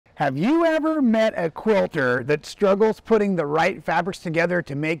Have you ever met a quilter that struggles putting the right fabrics together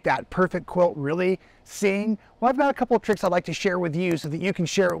to make that perfect quilt really sing? Well, I've got a couple of tricks I'd like to share with you so that you can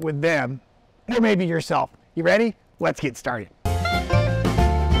share it with them, or maybe yourself. You ready? Let's get started.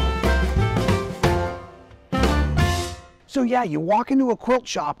 So yeah, you walk into a quilt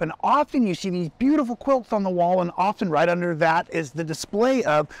shop and often you see these beautiful quilts on the wall, and often right under that is the display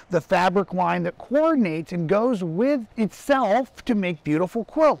of the fabric line that coordinates and goes with itself to make beautiful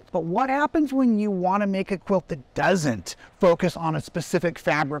quilts. But what happens when you want to make a quilt that doesn't focus on a specific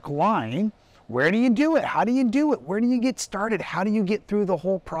fabric line? Where do you do it? How do you do it? Where do you get started? How do you get through the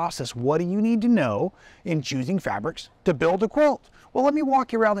whole process? What do you need to know in choosing fabrics to build a quilt? Well, let me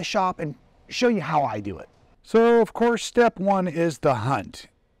walk you around the shop and show you how I do it. So, of course, step one is the hunt.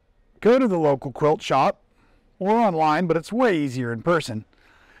 Go to the local quilt shop or online, but it's way easier in person,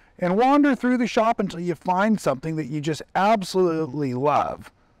 and wander through the shop until you find something that you just absolutely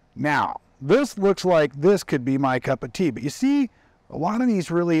love. Now, this looks like this could be my cup of tea, but you see, a lot of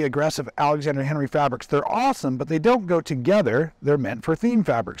these really aggressive Alexander Henry fabrics, they're awesome, but they don't go together. They're meant for theme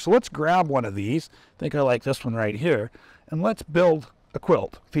fabrics. So let's grab one of these. I think I like this one right here, and let's build a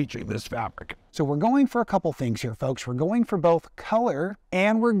quilt featuring this fabric. So we're going for a couple things here, folks. We're going for both color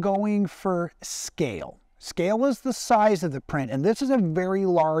and we're going for scale. Scale is the size of the print, and this is a very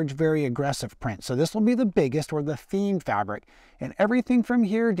large, very aggressive print. So this will be the biggest, or the theme fabric. And everything from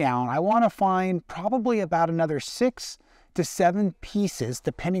here down, I want to find probably about another 6 to 7 pieces,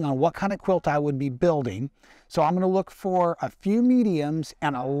 depending on what kind of quilt I would be building. So I'm going to look for a few mediums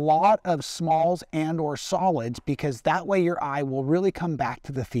and a lot of smalls and or solids, because that way your eye will really come back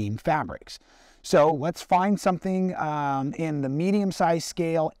to the theme fabrics. So let's find something in the medium size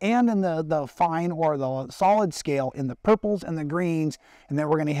scale and in the fine or the solid scale in the purples and the greens, and then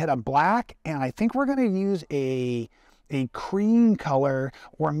we're going to hit a black, and I think we're going to use a cream color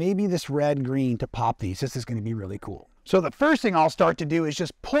or maybe this red green to pop these. This is going to be really cool. So the first thing I'll start to do is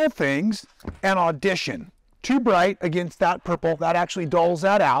just pull things and audition. Too bright against that purple, that actually dulls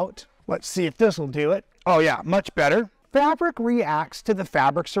that out. Let's see if this will do it. Oh yeah, much better. Fabric reacts to the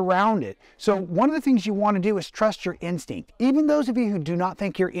fabrics around it. So one of the things you want to do is trust your instinct. Even those of you who do not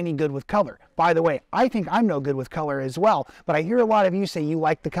think you're any good with color. By the way, I think I'm no good with color as well, but I hear a lot of you say you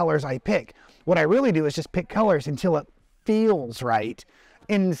like the colors I pick. What I really do is just pick colors until it feels right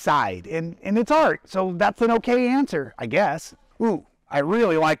inside, and it's art, so that's an okay answer, I guess. Ooh, I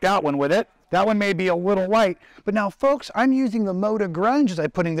really like that one with it. That one may be a little light, but now folks, I'm using the Moda Grunge as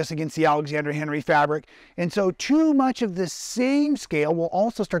I'm putting this against the Alexander Henry fabric, and so too much of the same scale will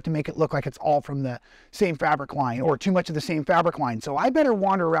also start to make it look like it's all from the same fabric line, or too much of the same fabric line. So I better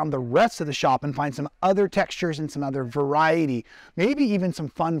wander around the rest of the shop and find some other textures and some other variety, maybe even some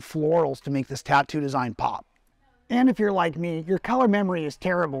fun florals to make this tattoo design pop. And if you're like me, your color memory is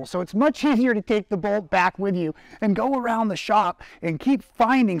terrible, so it's much easier to take the bolt back with you and go around the shop and keep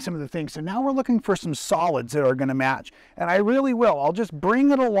finding some of the things. So now we're looking for some solids that are going to match, and I really will. I'll just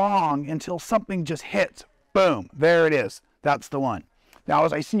bring it along until something just hits. Boom, there it is. That's the one. Now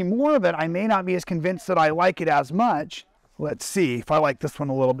as I see more of it, I may not be as convinced that I like it as much. Let's see if I like this one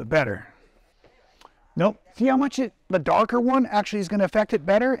a little bit better. Nope. See how much the darker one actually is going to affect it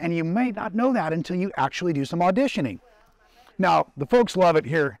better? And you may not know that until you actually do some auditioning. Now, the folks love it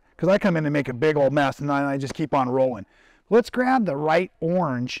here because I come in and make a big old mess, and then I just keep on rolling. Let's grab the right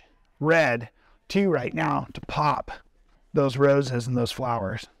orange, red, too right now to pop those roses and those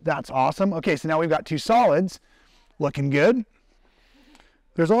flowers. That's awesome. Okay, so now we've got 2 solids. Looking good.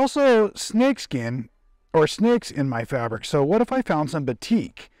 There's also snakeskin or snakes in my fabric. So what if I found some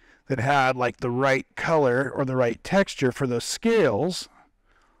batik that had like the right color or the right texture for those scales?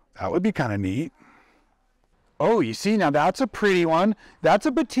 That would be kind of neat. Oh, you see, now that's a pretty one. That's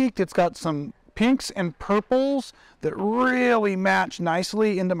a batik that's got some pinks and purples that really match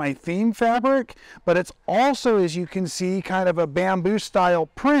nicely into my theme fabric, but it's also, as you can see, kind of a bamboo style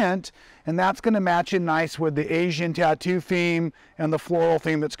print, and that's going to match in nice with the Asian tattoo theme and the floral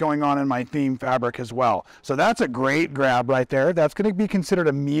theme that's going on in my theme fabric as well. So that's a great grab right there. That's going to be considered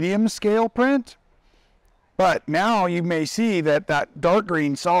a medium scale print, but now you may see that that dark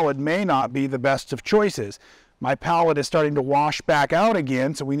green solid may not be the best of choices. My palette is starting to wash back out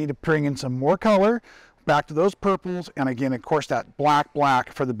again, so we need to bring in some more color, back to those purples, and again, of course, that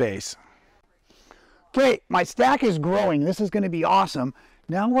black for the base. Okay, my stack is growing. This is going to be awesome.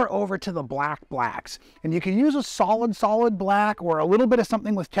 Now we're over to the blacks, and you can use a solid black or a little bit of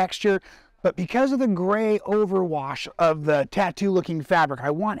something with texture, but because of the gray overwash of the tattoo looking fabric,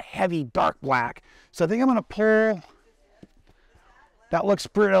 I want heavy dark black. So I think I'm going to pull. That looks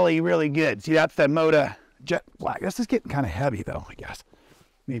really good. See, that's the Moda Jet Black. This is getting kind of heavy though, I guess.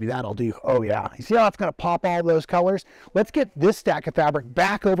 Maybe that'll do. Oh yeah, you see how it's gonna pop all those colors? Let's get this stack of fabric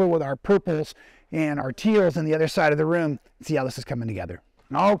back over with our purples and our teals on the other side of the room. See how this is coming together.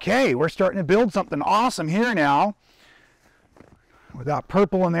 Okay, we're starting to build something awesome here now. With that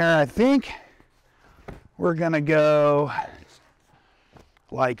purple in there, I think we're gonna go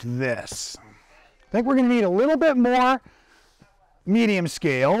like this. I think we're gonna need a little bit more medium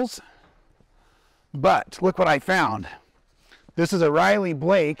scales, but look what I found. This is a Riley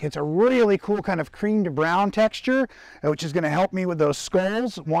Blake. It's a really cool kind of cream to brown texture, which is going to help me with those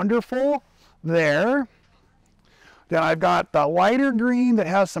skulls. Wonderful. There. Then I've got the lighter green that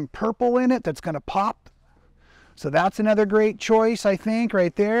has some purple in it that's going to pop. So that's another great choice, I think,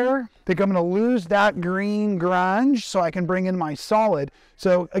 right there. I think I'm going to lose that green grunge so I can bring in my solid.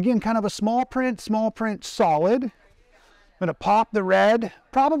 So again, kind of a small print, solid. I'm going to pop the red,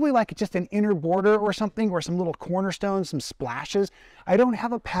 probably like just an inner border or something, or some little cornerstones, some splashes. I don't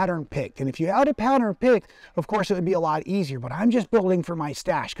have a pattern picked, and if you had a pattern picked, of course it would be a lot easier, but I'm just building for my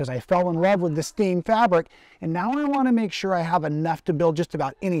stash because I fell in love with this theme fabric, and now I want to make sure I have enough to build just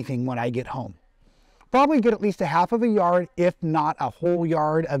about anything when I get home. Probably get at least a half of a yard, if not a whole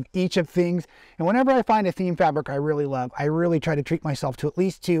yard of each of things. And whenever I find a theme fabric I really love, I really try to treat myself to at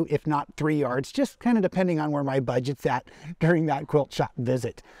least 2, if not 3 yards, just kind of depending on where my budget's at during that quilt shop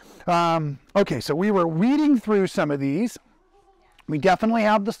visit. Okay, so we were weeding through some of these. We definitely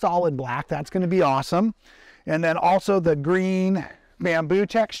have the solid black. That's going to be awesome. And then also the green bamboo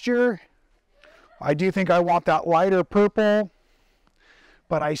texture. I do think I want that lighter purple.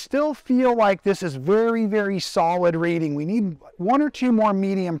 But I still feel like this is very, very solid reading. We need 1 or 2 more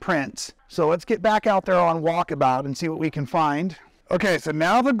medium prints. So let's get back out there on Walkabout and see what we can find. Okay, so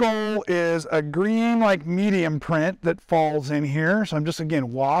now the goal is a green like medium print that falls in here. So I'm just,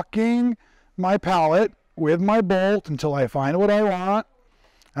 again, walking my palette with my bolt until I find what I want.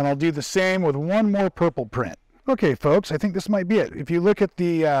 And I'll do the same with 1 more purple print. Okay, folks, I think this might be it. If you look at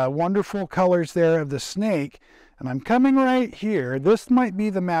the wonderful colors there of the snake, and I'm coming right here, this might be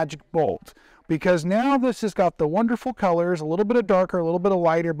the magic bolt, because now this has got the wonderful colors, a little bit of darker, a little bit of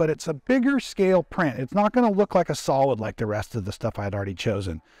lighter, but it's a bigger scale print. It's not going to look like a solid like the rest of the stuff I had already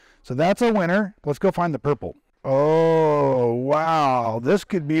chosen. So that's a winner. Let's go find the purple. Oh, wow. This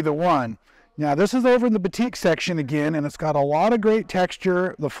could be the one. Now, this is over in the batik section again, and it's got a lot of great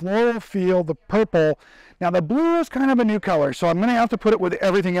texture, the floral feel, the purple. Now, the blue is kind of a new color, so I'm going to have to put it with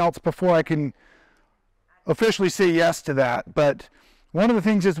everything else before I can officially say yes to that. But one of the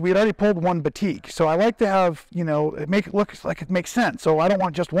things is we had already pulled 1 batik, so I like to have, you know, make it look like it makes sense. So I don't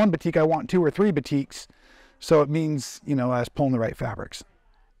want just 1 batik, I want 2 or 3 batiks. So it means, you know, I was pulling the right fabrics.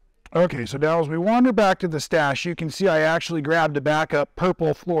 Okay, so now as we wander back to the stash, you can see I actually grabbed a backup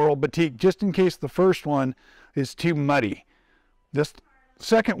purple floral batik just in case the first one is too muddy. This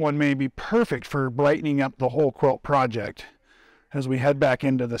second one may be perfect for brightening up the whole quilt project as we head back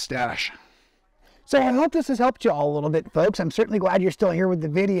into the stash. So I hope this has helped you all a little bit, folks. I'm certainly glad you're still here with the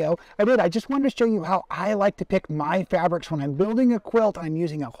video. I just wanted to show you how I like to pick my fabrics. When I'm building a quilt, I'm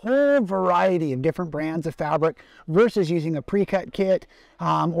using a whole variety of different brands of fabric versus using a pre-cut kit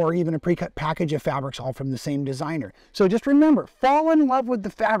or even a pre-cut package of fabrics all from the same designer. So just remember, fall in love with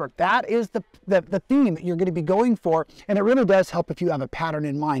the fabric. That is the theme that you're going to be going for, and it really does help if you have a pattern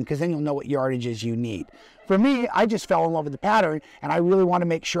in mind, because then you'll know what yardages you need. For me, I just fell in love with the pattern, and I really want to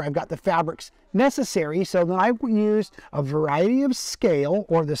make sure I've got the fabrics necessary. So then I used a variety of scale,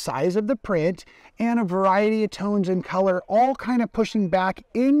 or the size of the print, and a variety of tones and color, all kind of pushing back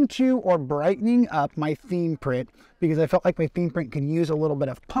into or brightening up my theme print, because I felt like my theme print could use a little bit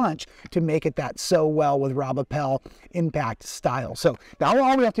of punch to make it that so well with Rob Appell impact style. So now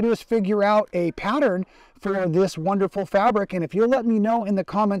all we have to do is figure out a pattern for this wonderful fabric. And if you'll let me know in the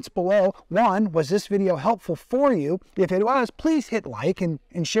comments below, 1, was this video helpful for you? If it was, please hit like and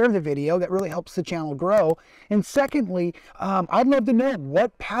share the video. That really helps the channel grow. And secondly, I'd love to know,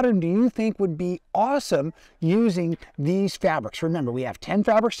 what pattern do you think would be awesome using these fabrics? Remember, we have 10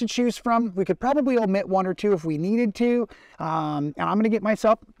 fabrics to choose from. We could probably omit 1 or 2 if we needed to. And I'm going to get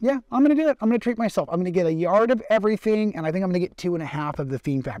myself, I'm going to do it. I'm going to treat myself. I'm going to get a yard of everything, and I think I'm going to get 2.5 of the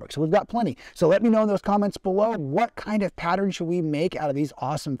theme fabric. So we've got plenty. So let me know in those comments below, what kind of pattern should we make out of these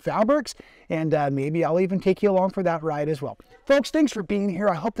awesome fabrics, and maybe I'll even take you along for that ride as well. Folks, thanks for being here.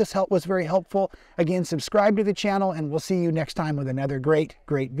 I hope this was very helpful. Again, subscribe to the channel, and we'll see you next time with another great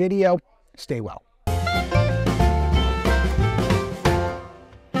video. Stay well.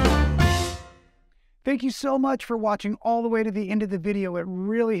 Thank you so much for watching all the way to the end of the video. It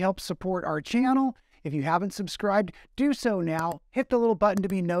really helps support our channel. If you haven't subscribed, do so now. Hit the little button to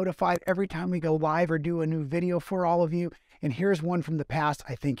be notified every time we go live or do a new video for all of you. And here's one from the past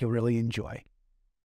I think you'll really enjoy.